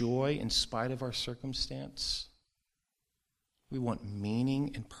 joy in spite of our circumstance, we want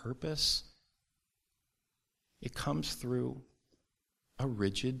meaning and purpose, it comes through a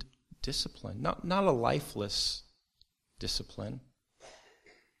rigid discipline, not a lifeless discipline,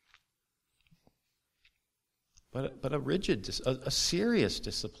 but a rigid, a serious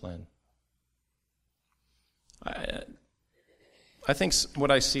discipline. I think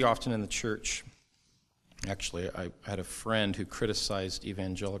what I see often in the church, actually, I had a friend who criticized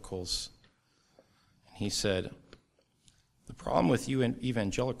evangelicals, and he said, the problem with you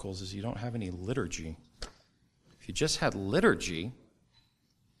evangelicals is you don't have any liturgy. If you just had liturgy,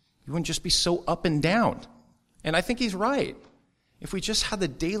 you wouldn't just be so up and down. And I think he's right. If we just had the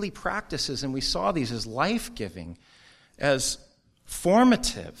daily practices and we saw these as life-giving, as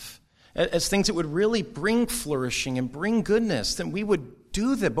formative, as things that would really bring flourishing and bring goodness, then we would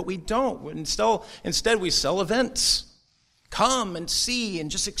do them, but we don't. Instead, we sell events. Come and see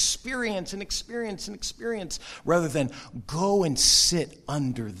and just experience and experience and experience, rather than go and sit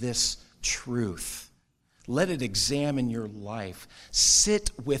under this truth. Let it examine your life.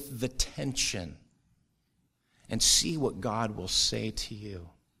 Sit with the tension and see what God will say to you.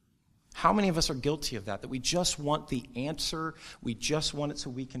 How many of us are guilty of that we just want the answer, we just want it so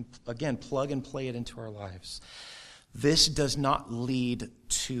we can, again, plug and play it into our lives? This does not lead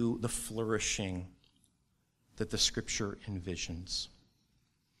to the flourishing that the Scripture envisions.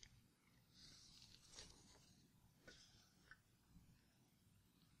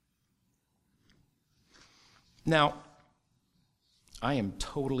 Now, I am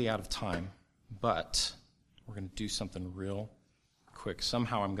totally out of time, but we're going to do something real quick.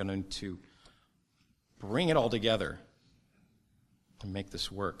 Somehow I'm going to bring it all together and make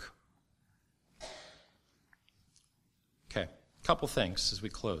this work. Okay, a couple things as we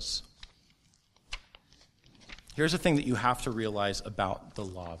close. Here's the thing that you have to realize about the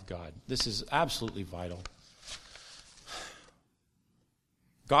law of God. This is absolutely vital.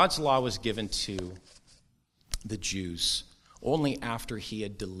 God's law was given to the Jews only after he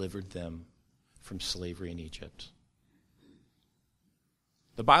had delivered them from slavery in Egypt.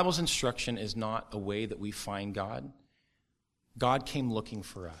 The Bible's instruction is not a way that we find God. God came looking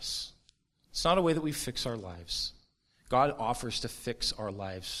for us. It's not a way that we fix our lives. God offers to fix our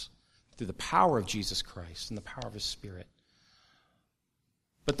lives through the power of Jesus Christ and the power of his Spirit.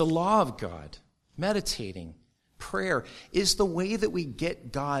 But the law of God, meditating, prayer, is the way that we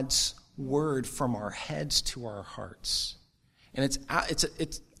get God's word from our heads to our hearts. And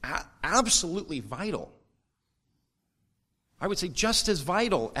it's absolutely vital. I would say just as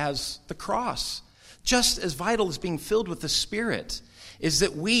vital as the cross, just as vital as being filled with the Spirit, is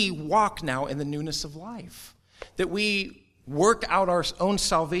that we walk now in the newness of life, that we work out our own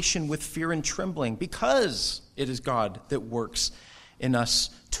salvation with fear and trembling, because it is God that works in us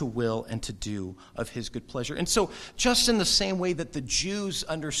to will and to do of his good pleasure. And so just in the same way that the Jews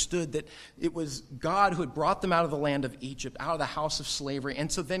understood that it was God who had brought them out of the land of Egypt, out of the house of slavery,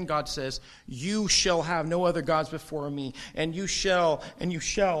 and so then God says, you shall have no other gods before me, and you shall.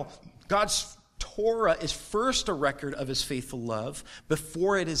 God's Torah is first a record of his faithful love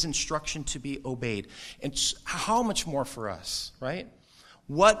before it is instruction to be obeyed. And how much more for us, right?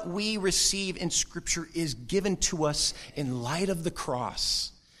 What we receive in Scripture is given to us in light of the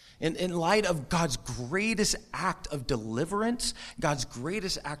cross, in light of God's greatest act of deliverance, God's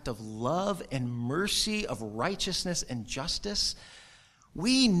greatest act of love and mercy, of righteousness and justice.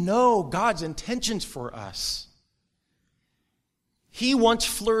 We know God's intentions for us. He wants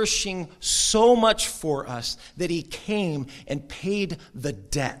flourishing so much for us that he came and paid the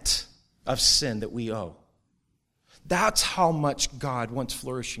debt of sin that we owe. That's how much God wants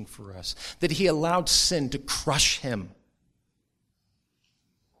flourishing for us, that he allowed sin to crush him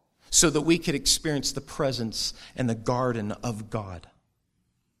so that we could experience the presence and the garden of God.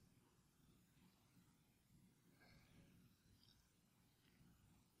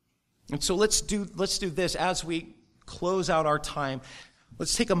 And so let's do this as we close out our time.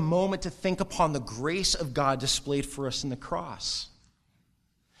 Let's take a moment to think upon the grace of God displayed for us in the cross.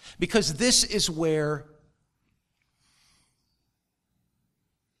 Because this is where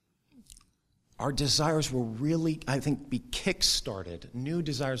our desires will really, I think, be kick-started. New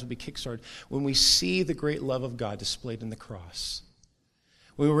desires will be kick-started when we see the great love of God displayed in the cross.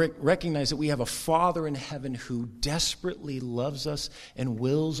 We recognize that we have a Father in heaven who desperately loves us and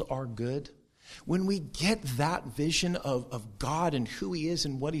wills our good. When we get that vision of God and who he is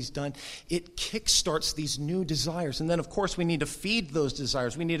and what he's done, it kickstarts these new desires. And then, of course, we need to feed those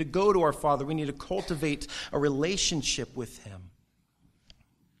desires. We need to go to our Father. We need to cultivate a relationship with him.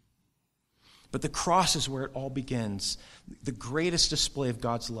 But the cross is where it all begins, the greatest display of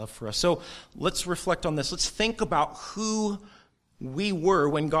God's love for us. So let's reflect on this. Let's think about who we were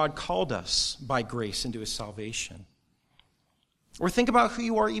when God called us by grace into his salvation. Or think about who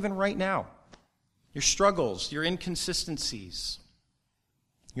you are even right now. Your struggles, your inconsistencies,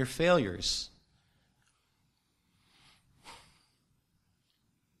 your failures.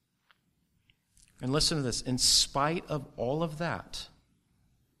 And listen to this. In spite of all of that,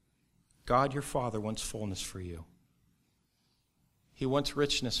 God, your Father, wants fullness for you. He wants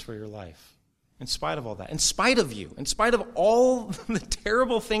richness for your life. In spite of all that. In spite of you. In spite of all the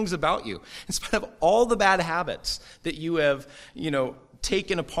terrible things about you. In spite of all the bad habits that you have,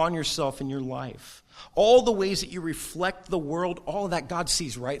 taken upon yourself in your life. All the ways that you reflect the world, all of that, God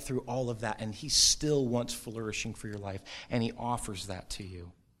sees right through all of that, and he still wants flourishing for your life, and he offers that to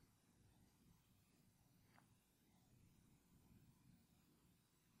you.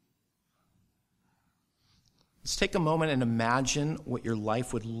 Let's take a moment and imagine what your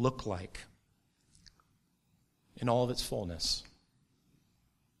life would look like in all of its fullness.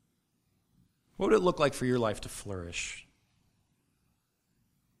 What would it look like for your life to flourish?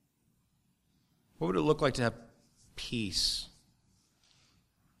 What would it look like to have peace,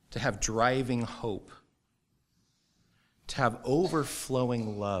 to have driving hope, to have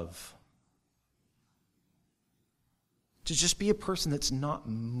overflowing love, to just be a person that's not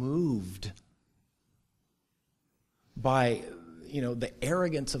moved by, the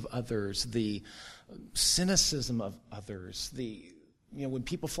arrogance of others, the cynicism of others, when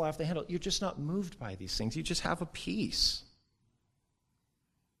people fly off the handle, you're just not moved by these things. You just have a peace.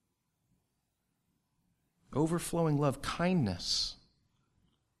 Overflowing love, kindness.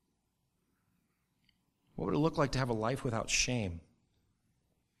 What would it look like to have a life without shame?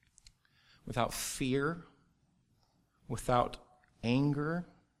 Without fear? Without anger?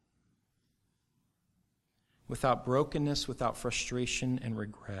 Without brokenness, without frustration and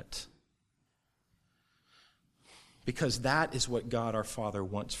regret? Because that is what God our Father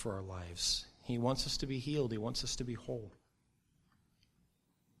wants for our lives. He wants us to be healed. He wants us to be whole.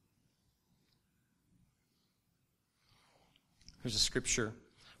 There's a scripture.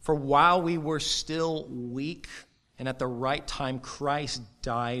 For while we were still weak, and at the right time, Christ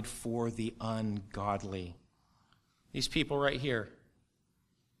died for the ungodly. These people right here,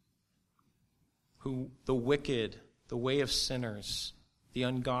 who the wicked, the way of sinners, the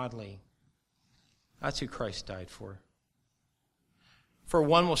ungodly, that's who Christ died for. For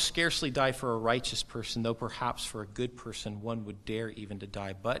one will scarcely die for a righteous person, though perhaps for a good person one would dare even to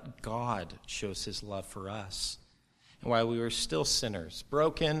die. But God shows his love for us. And while we were still sinners,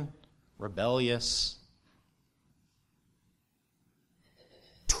 broken, rebellious,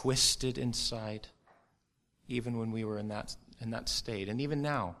 twisted inside, even when we were in that state, and even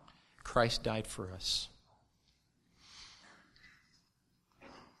now, Christ died for us.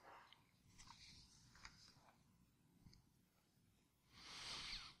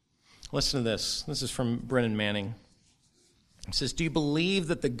 Listen to this. This is from Brennan Manning. It says, do you believe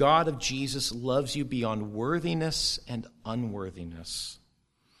that the God of Jesus loves you beyond worthiness and unworthiness?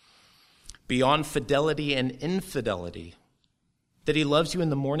 Beyond fidelity and infidelity? That he loves you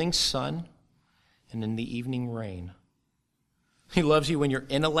in the morning sun and in the evening rain? He loves you when your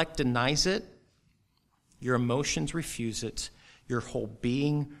intellect denies it, your emotions refuse it, your whole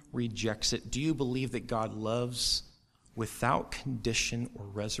being rejects it. Do you believe that God loves without condition or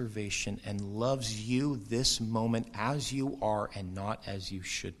reservation and loves you this moment as you are and not as you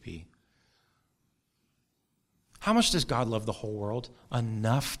should be? How much does God love the whole world?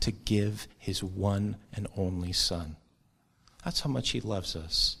 Enough to give his one and only Son. That's how much he loves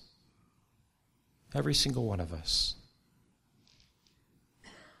us. Every single one of us.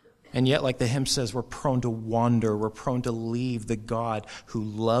 And yet, like the hymn says, we're prone to wander. We're prone to leave the God who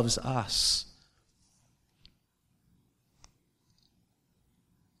loves us.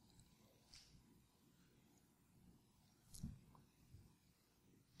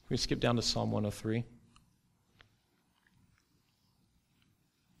 We skip down to Psalm 103.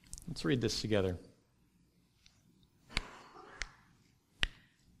 Let's read this together.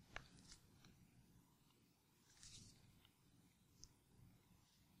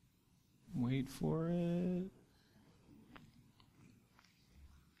 Wait for it.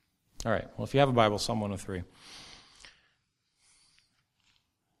 All right. Well, if you have a Bible, Psalm 103.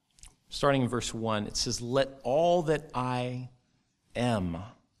 Starting in verse 1, it says, "Let all that I am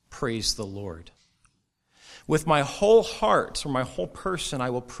praise the Lord. With my whole heart or my whole person, I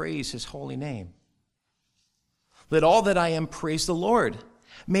will praise his holy name. Let all that I am praise the Lord.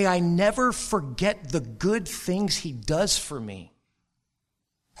 May I never forget the good things he does for me.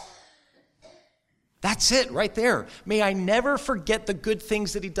 That's it right there. May I never forget the good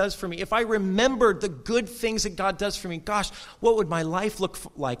things that he does for me. If I remembered the good things that God does for me, gosh, what would my life look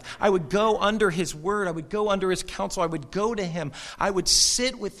like? I would go under his word. I would go under his counsel. I would go to him. I would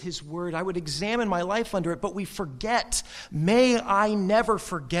sit with his word. I would examine my life under it. But we forget. May I never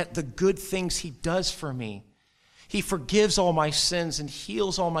forget the good things he does for me. He forgives all my sins and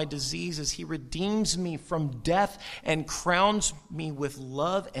heals all my diseases. He redeems me from death and crowns me with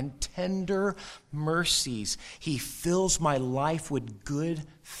love and tender mercies. He fills my life with good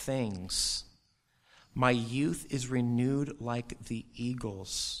things. My youth is renewed like the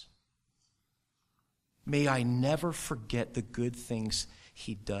eagles. May I never forget the good things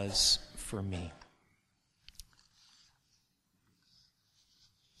he does for me.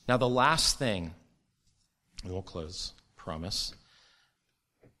 Now, the last thing, and we'll close, promise.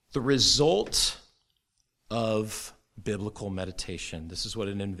 The result of biblical meditation, this is what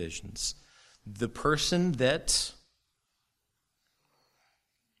it envisions. The person that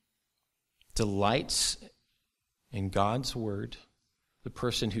delights in God's word, the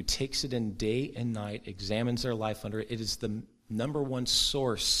person who takes it in day and night, examines their life under it, it is the number one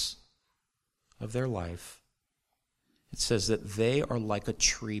source of their life. It says that they are like a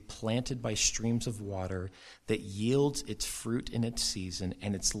tree planted by streams of water that yields its fruit in its season,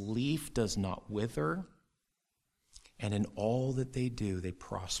 and its leaf does not wither, and in all that they do, they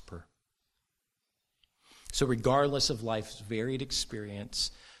prosper. So regardless of life's varied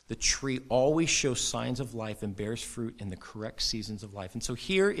experience, the tree always shows signs of life and bears fruit in the correct seasons of life. And so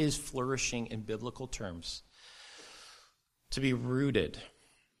here is flourishing in biblical terms. To be rooted,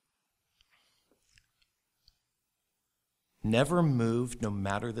 never moved no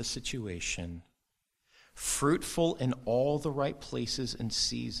matter the situation, fruitful in all the right places and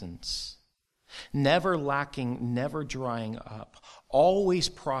seasons, never lacking, never drying up, always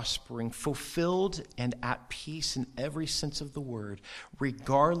prospering, fulfilled and at peace in every sense of the word.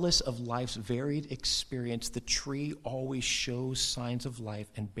 Regardless of life's varied experience, the tree always shows signs of life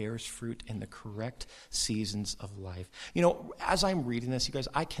and bears fruit in the correct seasons of life. You know, as I'm reading this, you guys,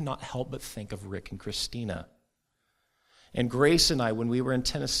 I cannot help but think of Rick and Christina. And Grace and I, when we were in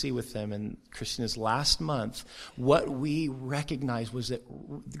Tennessee with them in Christina's last month, what we recognized was that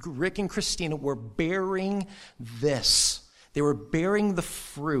Rick and Christina were bearing this. They were bearing the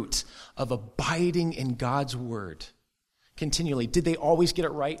fruit of abiding in God's word continually. Did they always get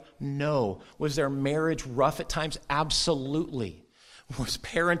it right? No. Was their marriage rough at times? Absolutely. Was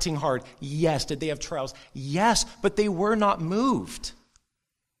parenting hard? Yes. Did they have trials? Yes. But they were not moved.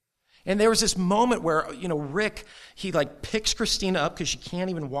 And there was this moment where, Rick, he picks Christina up because she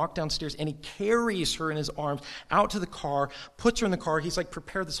can't even walk downstairs, and he carries her in his arms out to the car, puts her in the car. He's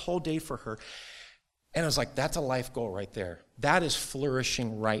prepared this whole day for her. And I was that's a life goal right there. That is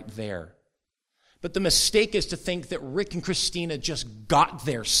flourishing right there. But the mistake is to think that Rick and Christina just got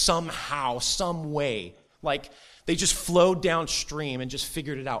there somehow, some way. They just flowed downstream and just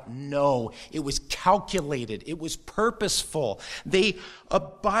figured it out. No, it was calculated. It was purposeful. They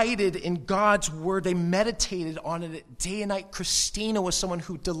abided in God's word. They meditated on it day and night. Christina was someone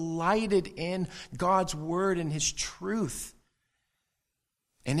who delighted in God's word and his truth.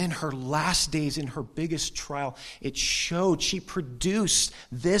 And in her last days, in her biggest trial, it showed. She produced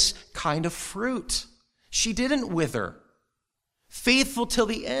this kind of fruit. She didn't wither. Faithful till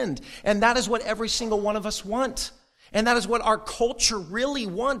the end. And that is what every single one of us want. And that is what our culture really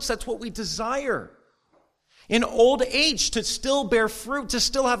wants. That's what we desire. In old age, to still bear fruit, to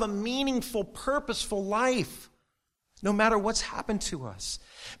still have a meaningful, purposeful life, no matter what's happened to us.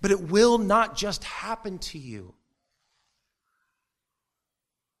 But it will not just happen to you.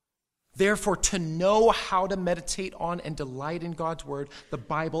 Therefore, to know how to meditate on and delight in God's word, the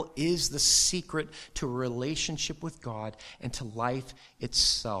Bible is the secret to a relationship with God and to life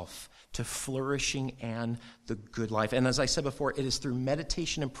itself, to flourishing and the good life. And as I said before, it is through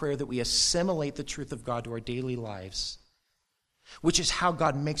meditation and prayer that we assimilate the truth of God to our daily lives, which is how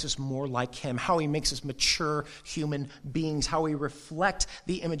God makes us more like him, how he makes us mature human beings, how we reflect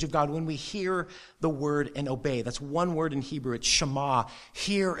the image of God when we hear the word and obey. That's one word in Hebrew. It's Shema.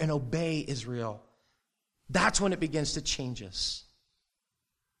 Hear and obey, Israel. That's when it begins to change us.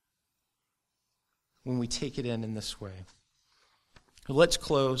 When we take it in this way. Let's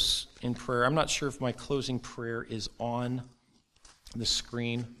close in prayer. I'm not sure if my closing prayer is on the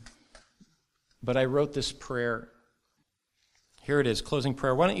screen, but I wrote this prayer Here it is, closing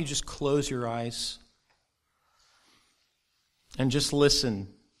prayer. Why don't you just close your eyes and just listen.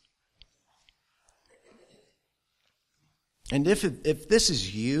 And if this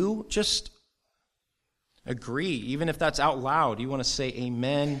is you, just agree. Even if that's out loud, you want to say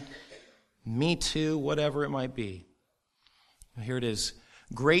amen, me too, whatever it might be. Here it is.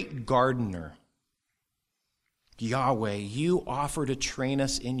 Great gardener, Yahweh, you offer to train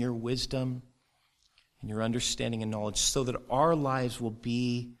us in your wisdom and your understanding and knowledge so that our lives will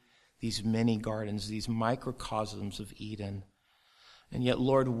be these mini gardens, these microcosms of Eden. And yet,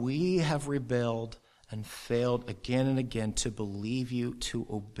 Lord, we have rebelled and failed again and again to believe you, to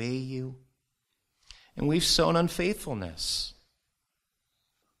obey you. And we've sown unfaithfulness.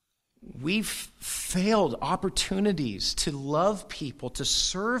 We've failed opportunities to love people, to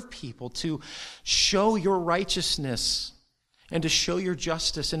serve people, to show your righteousness and to show your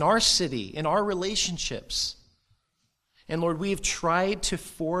justice in our city, in our relationships. And Lord, we have tried to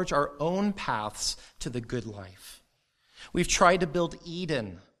forge our own paths to the good life. We've tried to build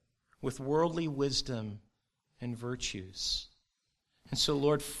Eden with worldly wisdom and virtues. And so,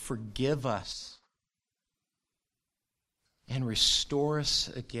 Lord, forgive us and restore us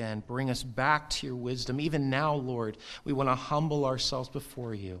again. Bring us back to your wisdom. Even now, Lord, we want to humble ourselves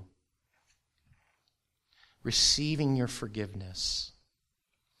before you, receiving your forgiveness,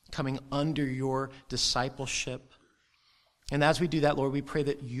 coming under your discipleship. And as we do that, Lord, we pray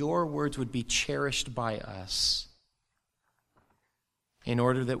that your words would be cherished by us in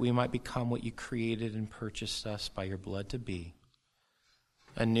order that we might become what you created and purchased us by your blood to be,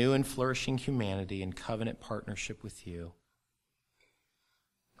 a new and flourishing humanity in covenant partnership with you.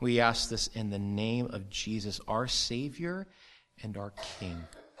 We ask this in the name of Jesus, our Savior and our King.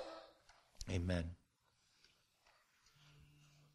 Amen.